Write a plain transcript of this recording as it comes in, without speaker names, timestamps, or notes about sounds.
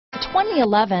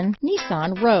2011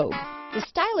 Nissan Rogue. The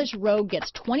stylish Rogue gets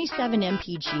 27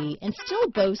 mpg and still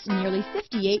boasts nearly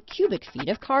 58 cubic feet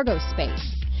of cargo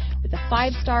space. With a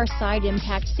 5-star side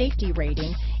impact safety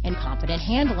rating and confident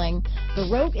handling, the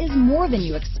Rogue is more than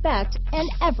you expect and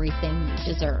everything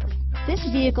you deserve. This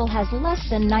vehicle has less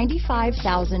than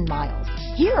 95,000 miles.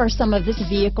 Here are some of this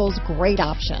vehicle's great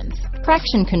options: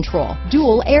 traction control,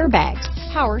 dual airbags,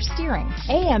 power steering,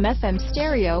 AM/FM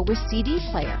stereo with CD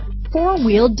player,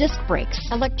 4-wheel disc brakes,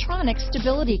 electronic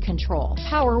stability control,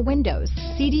 power windows,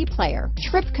 CD player,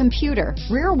 trip computer,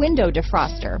 rear window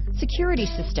defroster, security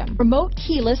system, remote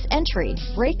keyless entry,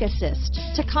 brake assist,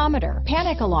 tachometer,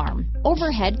 panic alarm,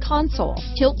 overhead console,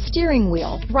 tilt steering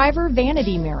wheel, driver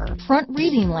vanity mirror, front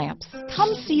reading lamps.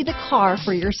 Come see the car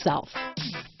for yourself.